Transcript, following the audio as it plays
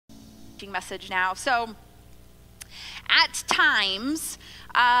preaching message now. So at times,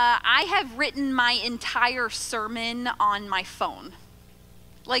 I have written my entire sermon on my phone,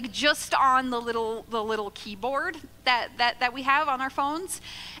 like just on the little keyboard that we have on our phones.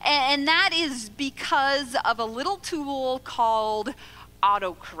 And that is because of a little tool called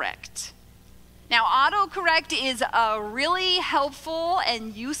autocorrect. Now, autocorrect is a really helpful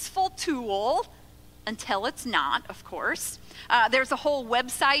and useful tool until it's not, of course. There's a whole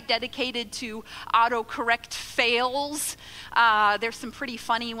website dedicated to autocorrect fails. There's some pretty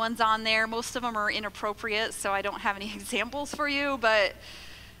funny ones on there. Most of them are inappropriate, so I don't have any examples for you, but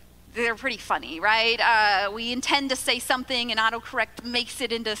they're pretty funny, right? We intend to say something, and autocorrect makes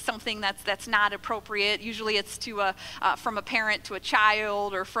it into something that's not appropriate. Usually it's from a parent to a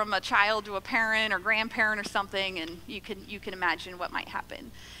child, or from a child to a parent or grandparent or something, and you can imagine what might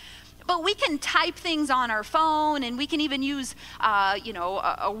happen. But we can type things on our phone, and we can even use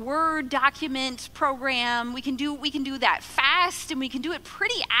a Word document program. We can do that fast, and we can do it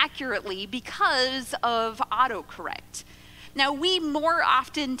pretty accurately because of autocorrect. Now, we more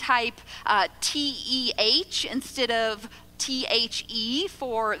often type TEH instead of THE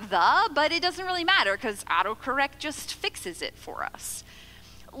for the, but it doesn't really matter because autocorrect just fixes it for us.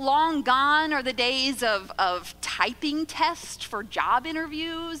 Long gone are the days of typing tests for job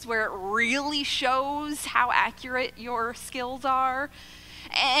interviews where it really shows how accurate your skills are.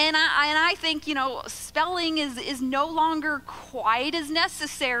 And I think, spelling is no longer quite as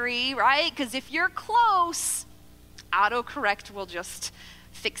necessary, right? Because if you're close, autocorrect will just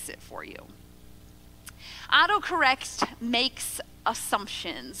fix it for you. Autocorrect makes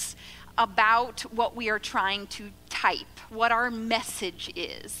assumptions about what we are trying to type, what our message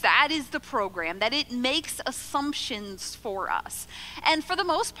is. That is the program, that it makes assumptions for us. And for the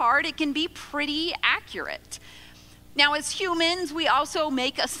most part, it can be pretty accurate. Now, as humans, we also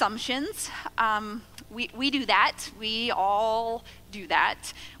make assumptions. We do that. We all do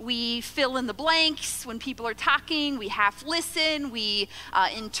that. We fill in the blanks when people are talking. We half listen. We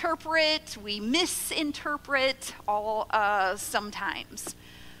interpret. We misinterpret all sometimes.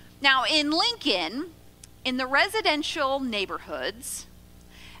 Now, in Lincoln, in the residential neighborhoods,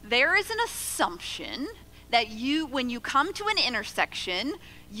 there is an assumption that when you come to an intersection,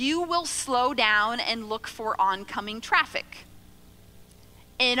 you will slow down and look for oncoming traffic.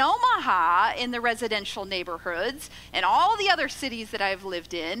 In Omaha, in the residential neighborhoods, and all the other cities that I've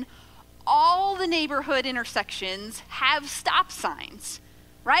lived in, all the neighborhood intersections have stop signs,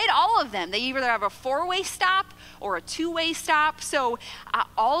 right? All of them. They either have a four-way stop or a two-way stop. So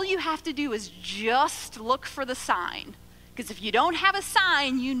all you have to do is just look for the sign. Because if you don't have a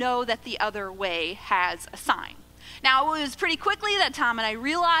sign, you know that the other way has a sign. Now, it was pretty quickly that Tom and I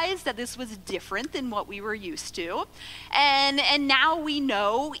realized that this was different than what we were used to. And now we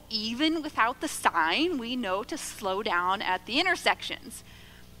know, even without the sign, we know to slow down at the intersections.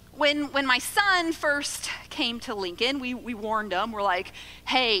 When my son first came to Lincoln, we warned him. We're like,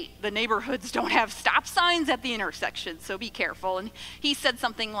 hey, the neighborhoods don't have stop signs at the intersection, so be careful. And he said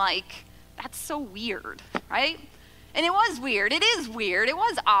something like, that's so weird, right? And it was weird. It is weird. It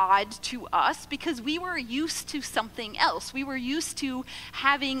was odd to us because we were used to something else. We were used to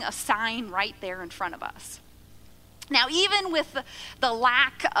having a sign right there in front of us. Now, even with the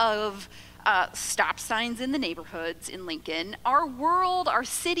lack of stop signs in the neighborhoods in Lincoln, our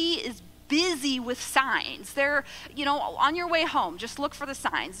city is busy with signs. They're, on your way home, just look for the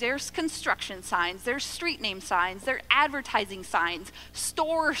signs. There's construction signs, there's street name signs, there's advertising signs,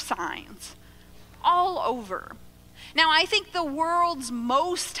 store signs, all over. Now, I think the world's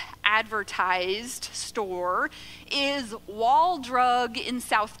most advertised store is Wall Drug in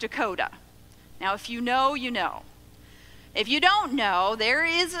South Dakota. Now, if you know, you know. If you don't know, there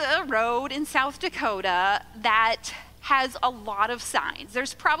is a road in South Dakota that has a lot of signs.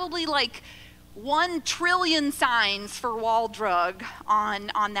 There's probably like 1 trillion signs for Wall Drug on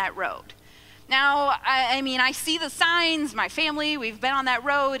that road. Now, I see the signs, my family, we've been on that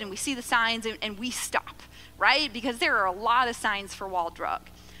road and we see the signs and we stop, right? Because there are a lot of signs for Wall Drug.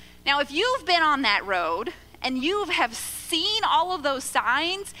 Now, if you've been on that road and you have seen all of those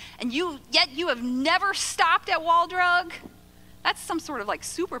signs and yet you have never stopped at Wall Drug, that's some sort of like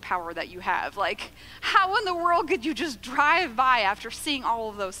superpower that you have. Like, how in the world could you just drive by after seeing all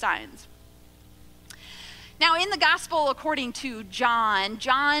of those signs? Now, in the gospel according to John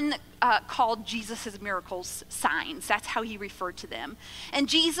called Jesus' miracles signs. That's how he referred to them. And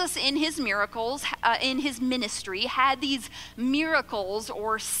Jesus, in his miracles, in his ministry, had these miracles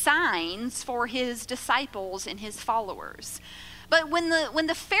or signs for his disciples and his followers. But when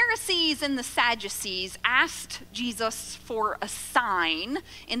the Pharisees and the Sadducees asked Jesus for a sign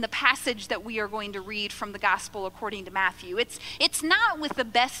in the passage that we are going to read from the Gospel according to Matthew, it's not with the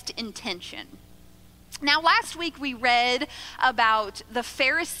best intention. Now, last week we read about the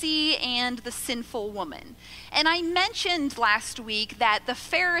Pharisee and the sinful woman. And I mentioned last week that the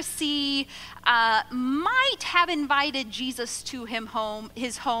Pharisee might have invited Jesus to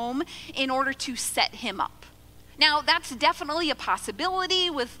his home in order to set him up. Now, that's definitely a possibility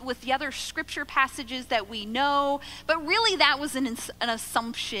with the other scripture passages that we know, but really that was an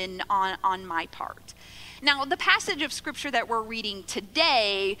assumption on my part. Now, the passage of scripture that we're reading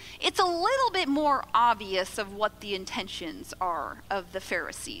today, it's a little bit more obvious of what the intentions are of the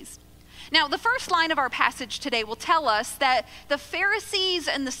Pharisees. Now, the first line of our passage today will tell us that the Pharisees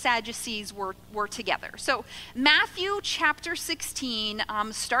and the Sadducees were together. So Matthew chapter 16,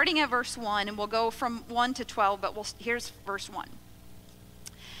 starting at verse 1, and we'll go from 1 to 12, but here's verse 1.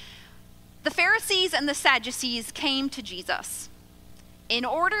 The Pharisees and the Sadducees came to Jesus. In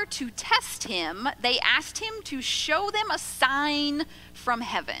order to test him, they asked him to show them a sign from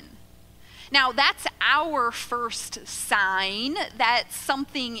heaven. Now, that's our first sign that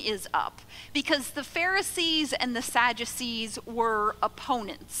something is up, because the Pharisees and the Sadducees were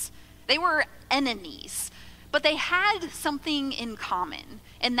opponents. They were enemies, but they had something in common,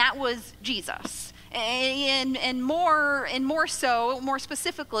 and that was Jesus. And more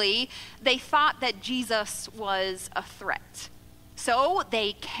specifically, they thought that Jesus was a threat. So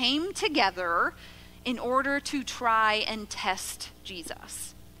they came together in order to try and test Jesus.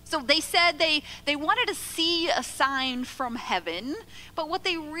 So they said they wanted to see a sign from heaven, but what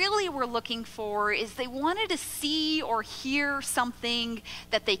they really were looking for is they wanted to see or hear something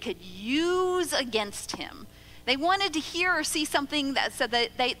that they could use against him. They wanted to hear or see something that said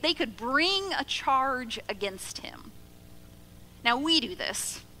that they could bring a charge against him. Now, we do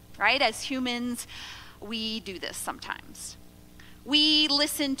this, right? As humans, we do this sometimes. We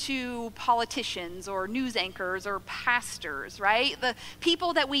listen to politicians or news anchors or pastors, right? The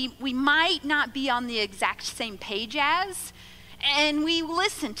people that we might not be on the exact same page as, and we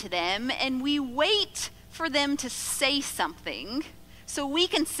listen to them and we wait for them to say something so we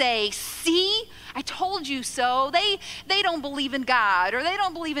can say, see, I told you so. They don't believe in God, or they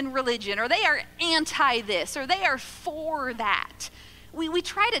don't believe in religion, or they are anti this, or they are for that. We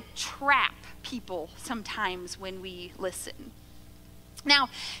try to trap people sometimes when we listen. Now,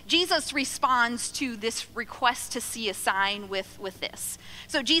 Jesus responds to this request to see a sign with this.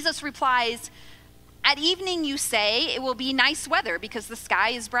 So Jesus replies, "At evening you say it will be nice weather because the sky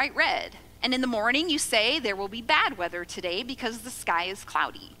is bright red. And in the morning you say there will be bad weather today because the sky is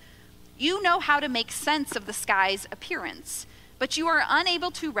cloudy. You know how to make sense of the sky's appearance, but you are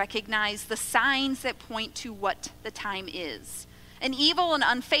unable to recognize the signs that point to what the time is. An evil and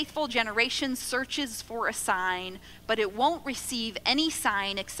unfaithful generation searches for a sign, but it won't receive any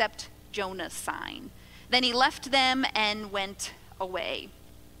sign except Jonah's sign." Then he left them and went away.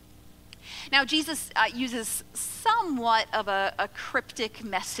 Now, Jesus uses somewhat of a cryptic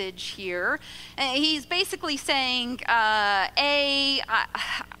message here. He's basically saying, A,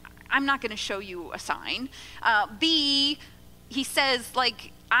 I'm not going to show you a sign. B, he says,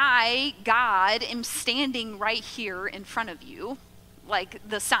 like, I, God, am standing right here in front of you, like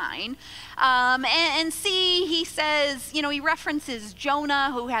the sign. And C, he says, he references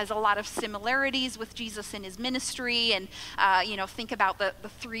Jonah, who has a lot of similarities with Jesus in his ministry. And, think about the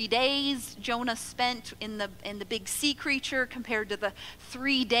 3 days Jonah spent in the big sea creature compared to the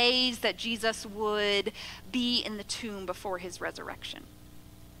 3 days that Jesus would be in the tomb before his resurrection.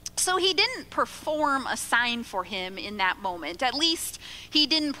 So he didn't perform a sign for him in that moment. At least he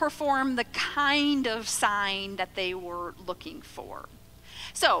didn't perform the kind of sign that they were looking for.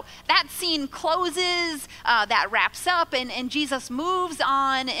 So that scene closes, that wraps up, and Jesus moves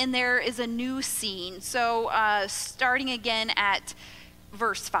on, and there is a new scene. So starting again at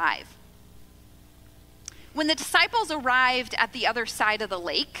verse 5. When the disciples arrived at the other side of the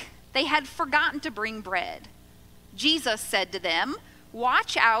lake, they had forgotten to bring bread. Jesus said to them,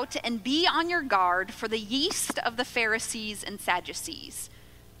 "Watch out and be on your guard for the yeast of the Pharisees and Sadducees."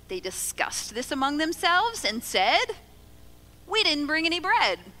 They discussed this among themselves and said, "We didn't bring any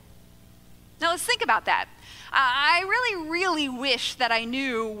bread." Now let's think about that. I really, really wish that I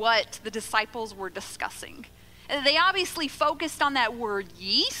knew what the disciples were discussing. They obviously focused on that word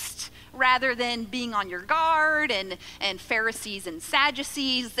yeast rather than being on your guard and Pharisees and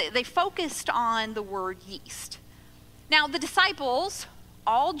Sadducees. They focused on the word yeast. Now, the disciples,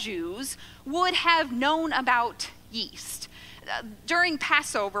 all Jews, would have known about yeast. During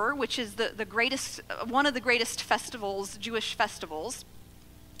Passover, which is the greatest, one of the greatest festivals, Jewish festivals,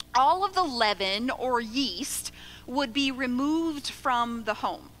 all of the leaven or yeast would be removed from the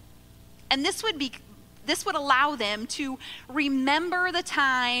home. And this would allow them to remember the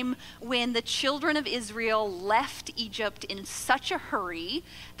time when the children of Israel left Egypt in such a hurry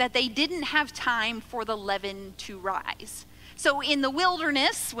that they didn't have time for the leaven to rise. So in the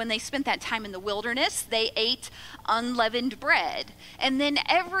wilderness, when they spent that time in the wilderness, they ate unleavened bread. And then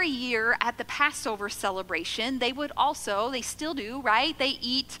every year at the Passover celebration, they still do, right? They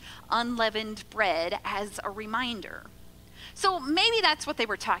eat unleavened bread as a reminder. So maybe that's what they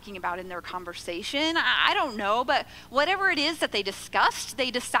were talking about in their conversation. I don't know, but whatever it is that they discussed,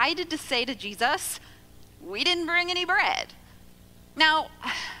 they decided to say to Jesus, "We didn't bring any bread." Now,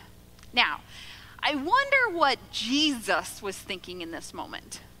 I wonder what Jesus was thinking in this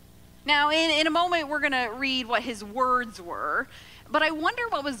moment. Now, in a moment, we're going to read what his words were, but I wonder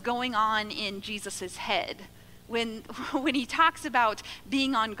what was going on in Jesus's head when he talks about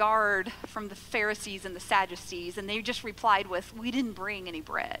being on guard from the Pharisees and the Sadducees, and they just replied with, "We didn't bring any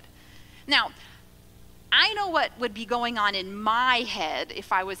bread." Now, I know what would be going on in my head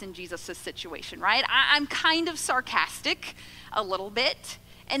if I was in Jesus' situation, right? I'm kind of sarcastic a little bit.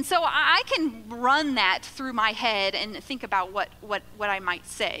 And so I can run that through my head and think about what I might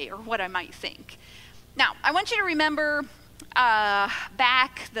say or what I might think. Now, I want you to remember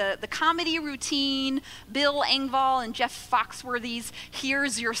back the comedy routine, Bill Engvall and Jeff Foxworthy's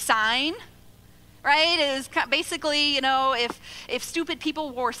 "Here's Your Sign," right? It is basically, if stupid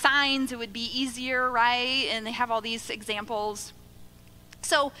people wore signs, it would be easier, right? And they have all these examples.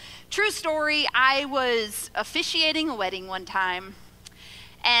 So, true story, I was officiating a wedding one time.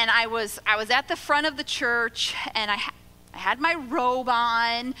 And I was at the front of the church, and I had my robe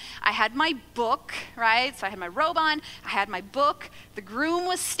on, I had my book, right? So I had my robe on, I had my book. The groom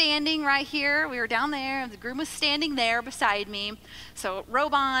was standing right here. We were down there, and the groom was standing there beside me. So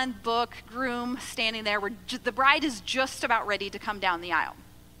robe on, book, groom standing there. The bride is just about ready to come down the aisle.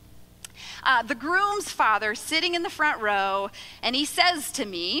 The groom's father sitting in the front row, and he says to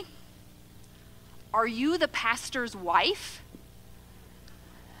me, "Are you the pastor's wife?"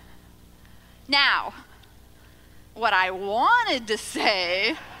 Now, what I wanted to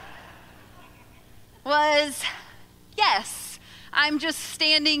say was, yes, I'm just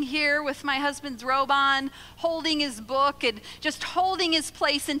standing here with my husband's robe on, holding his book and just holding his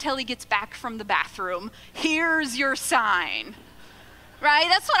place until he gets back from the bathroom. Here's your sign. Right?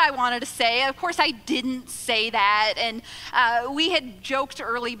 That's what I wanted to say. Of course, I didn't say that. And we had joked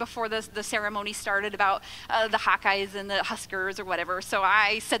early before the ceremony started about the Hawkeyes and the Huskers or whatever. So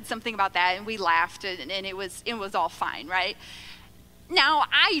I said something about that, and we laughed, and it was all fine, right? Now,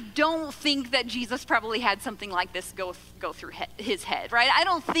 I don't think that Jesus probably had something like this go through his head, right? I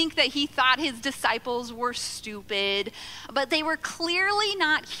don't think that he thought his disciples were stupid, but they were clearly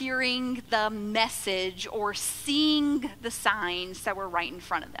not hearing the message or seeing the signs that were right in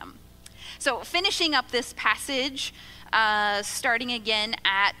front of them. So finishing up this passage, starting again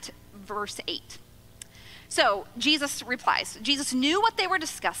at verse 8. So Jesus replies. Jesus knew what they were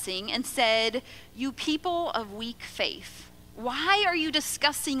discussing and said, "You people of weak faith, why are you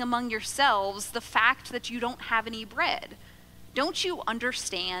discussing among yourselves the fact that you don't have any bread? Don't you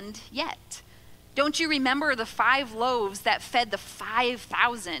understand yet? Don't you remember the 5 loaves that fed the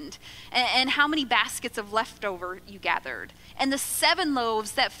 5,000, and how many baskets of leftover you gathered? And the 7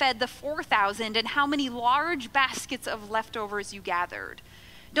 loaves that fed the 4,000, and how many large baskets of leftovers you gathered?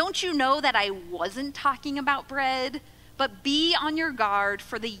 Don't you know that I wasn't talking about bread? But be on your guard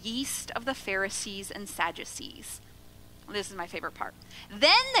for the yeast of the Pharisees and Sadducees." This is my favorite part.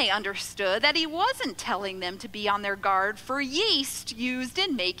 Then they understood that he wasn't telling them to be on their guard for yeast used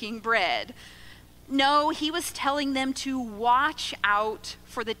in making bread. No, he was telling them to watch out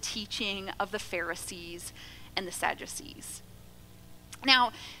for the teaching of the Pharisees and the Sadducees.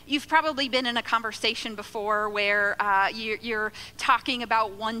 Now, you've probably been in a conversation before where you're talking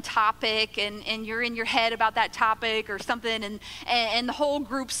about one topic and you're in your head about that topic or something, and the whole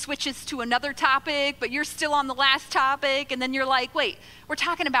group switches to another topic, but you're still on the last topic, and then you're like, "Wait, we're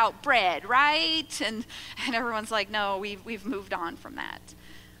talking about bread, right?" And everyone's like, "No, we've moved on from that."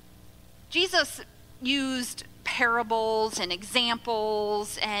 Jesus used parables and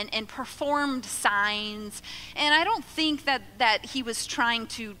examples and performed signs, and I don't think that he was trying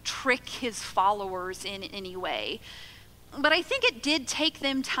to trick his followers in any way, but I think it did take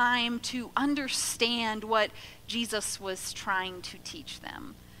them time to understand what Jesus was trying to teach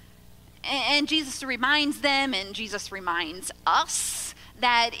them. And Jesus reminds them, and Jesus reminds us,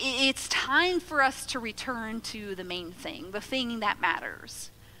 that it's time for us to return to the main thing, the thing that matters.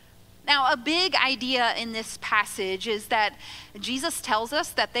 Now, a big idea in this passage is that Jesus tells us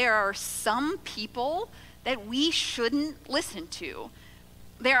that there are some people that we shouldn't listen to.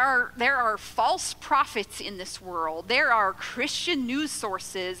 There are false prophets in this world. There are Christian news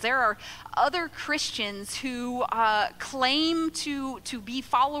sources. There are other Christians who claim to be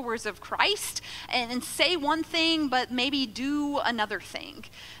followers of Christ and say one thing, but maybe do another thing.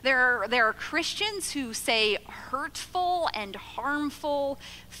 There are Christians who say hurtful and harmful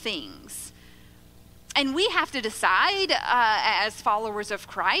things. And we have to decide as followers of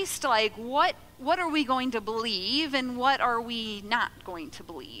Christ, like what are we going to believe and what are we not going to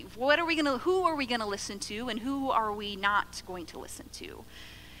believe? Who are we going to listen to and who are we not going to listen to?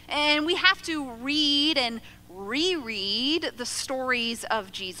 And we have to read and reread the stories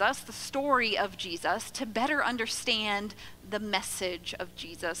of Jesus, the story of Jesus, to better understand the message of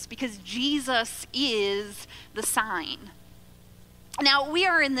Jesus, because Jesus is the sign. Now, we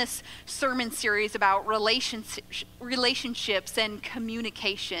are in this sermon series about relationships and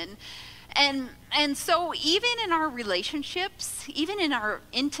communication. And so even in our relationships, even in our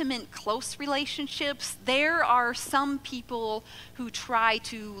intimate, close relationships, there are some people who try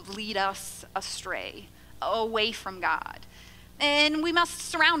to lead us astray, away from God. And we must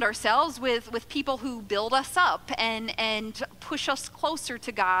surround ourselves with people who build us up and push us closer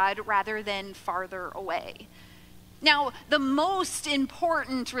to God rather than farther away. Now, the most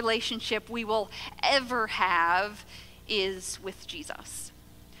important relationship we will ever have is with Jesus.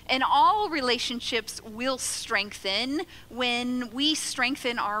 And all relationships will strengthen when we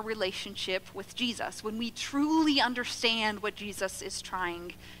strengthen our relationship with Jesus, when we truly understand what Jesus is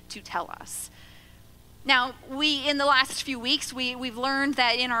trying to tell us. Now, in the last few weeks, we've learned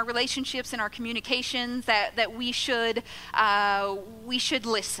that in our relationships, in our communications, that we should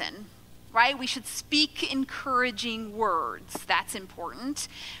listen. Right? We should speak encouraging words. That's important.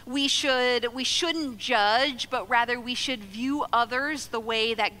 We shouldn't judge, but rather we should view others the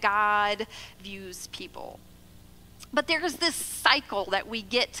way that God views people. But there's this cycle that we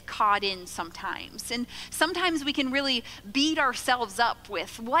get caught in sometimes. And sometimes we can really beat ourselves up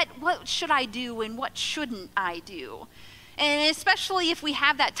with what should I do and what shouldn't I do? And especially if we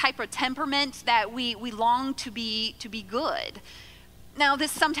have that type of temperament that we long to be good. Now,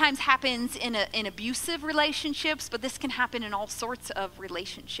 this sometimes happens in abusive relationships, but this can happen in all sorts of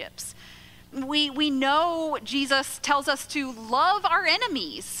relationships. We know Jesus tells us to love our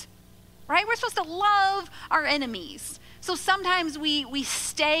enemies, right? We're supposed to love our enemies. So sometimes we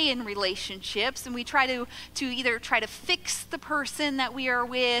stay in relationships and we try to either try to fix the person that we are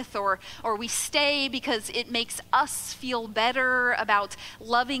with, or we stay because it makes us feel better about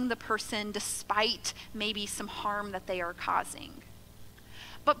loving the person despite maybe some harm that they are causing.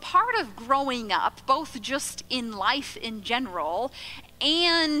 But part of growing up, both just in life in general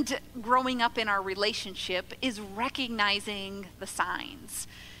and growing up in our relationship, is recognizing the signs.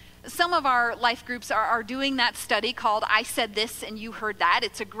 Some of our life groups are doing that study called I Said This and You Heard That.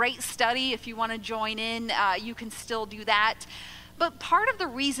 It's a great study. If you want to join in, you can still do that. But part of the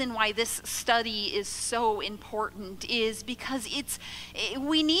reason why this study is so important is because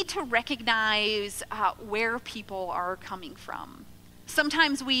we need to recognize where people are coming from.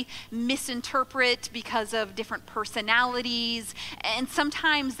 Sometimes we misinterpret because of different personalities, and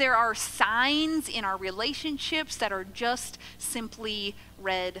sometimes there are signs in our relationships that are just simply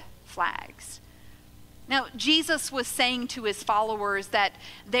red flags. Now, Jesus was saying to his followers that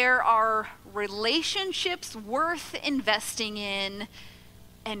there are relationships worth investing in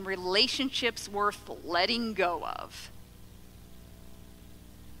and relationships worth letting go of.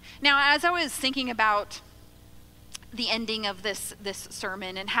 Now, as I was thinking about the ending of this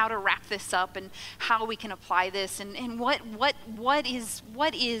sermon and how to wrap this up and how we can apply this and what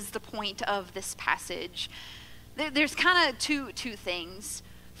is the point of this passage, there's kind of two things.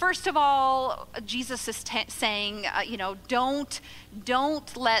 First of all, Jesus is saying, don't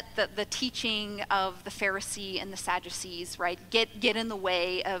let the teaching of the Pharisee and the Sadducees, right, get in the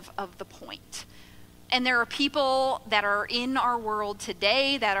way of the point. And there are people that are in our world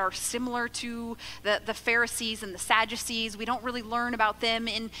today that are similar to the Pharisees and the Sadducees. We don't really learn about them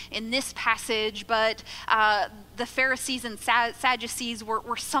in this passage, but the Pharisees and Sadducees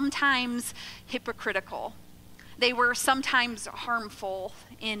were sometimes hypocritical. They were sometimes harmful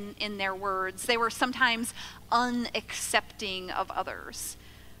in their words. They were sometimes unaccepting of others.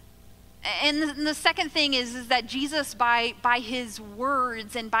 And the second thing is that Jesus, by his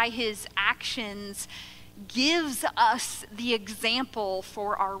words and by his actions, gives us the example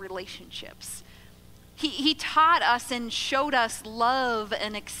for our relationships. He taught us and showed us love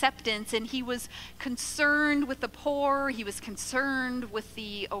and acceptance, and he was concerned with the poor. He was concerned with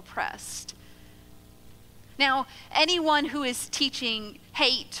the oppressed. Now, anyone who is teaching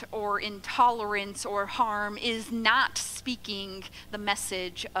hate or intolerance or harm is not speaking the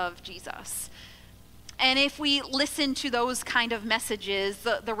message of Jesus. And if we listen to those kind of messages,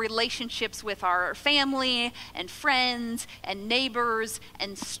 the relationships with our family and friends and neighbors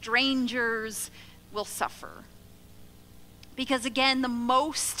and strangers will suffer. Because again, the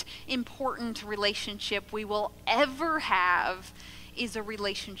most important relationship we will ever have is a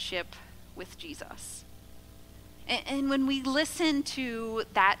relationship with Jesus. And when we listen to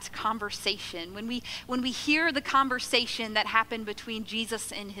that conversation, when we hear the conversation that happened between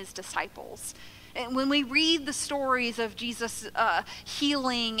Jesus and his disciples, and when we read the stories of Jesus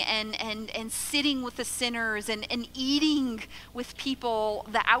healing and sitting with the sinners and eating with people,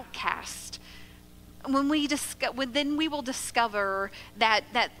 the outcast, then we will discover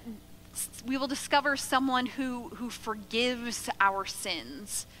that we will discover someone who forgives our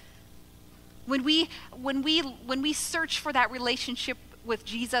sins. When we search for that relationship with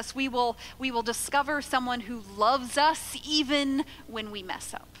Jesus, we will discover someone who loves us even when we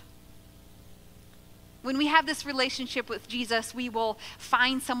mess up. When we have this relationship with Jesus, we will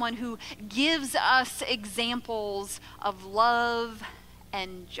find someone who gives us examples of love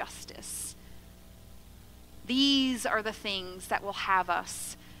and justice. These are the things that will help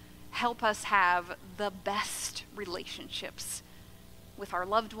us have the best relationships with our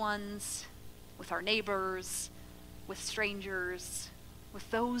loved ones, with our neighbors, with strangers, with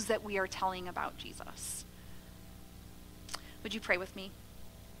those that we are telling about Jesus. Would you pray with me?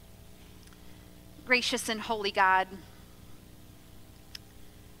 Gracious and holy God,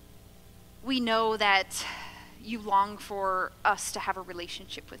 we know that you long for us to have a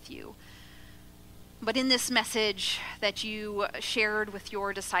relationship with you. But in this message that you shared with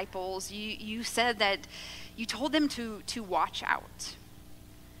your disciples, you said that you told them to watch out.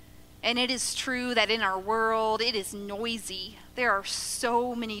 And it is true that in our world, it is noisy. There are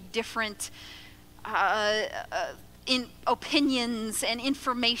so many different opinions and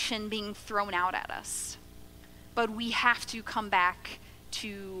information being thrown out at us. But we have to come back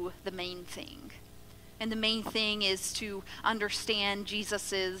to the main thing. And the main thing is to understand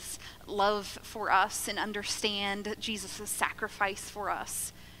Jesus's love for us and understand Jesus's sacrifice for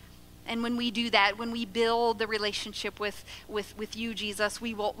us. And when we do that, when we build the relationship with you, Jesus,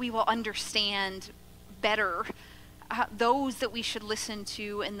 we will understand better those that we should listen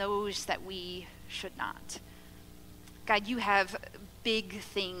to and those that we should not. God, you have big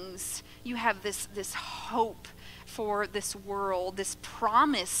things. You have this hope for this world, this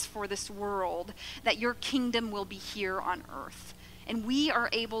promise for this world that your kingdom will be here on earth. And we are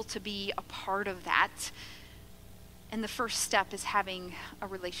able to be a part of that. And the first step is having a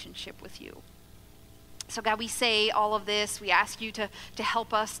relationship with you. So God, we say all of this. We ask you to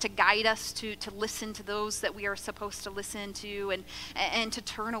help us, to guide us, to listen to those that we are supposed to listen to, and to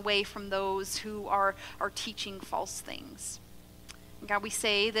turn away from those who are teaching false things. And God, we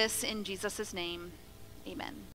say this in Jesus' name. Amen.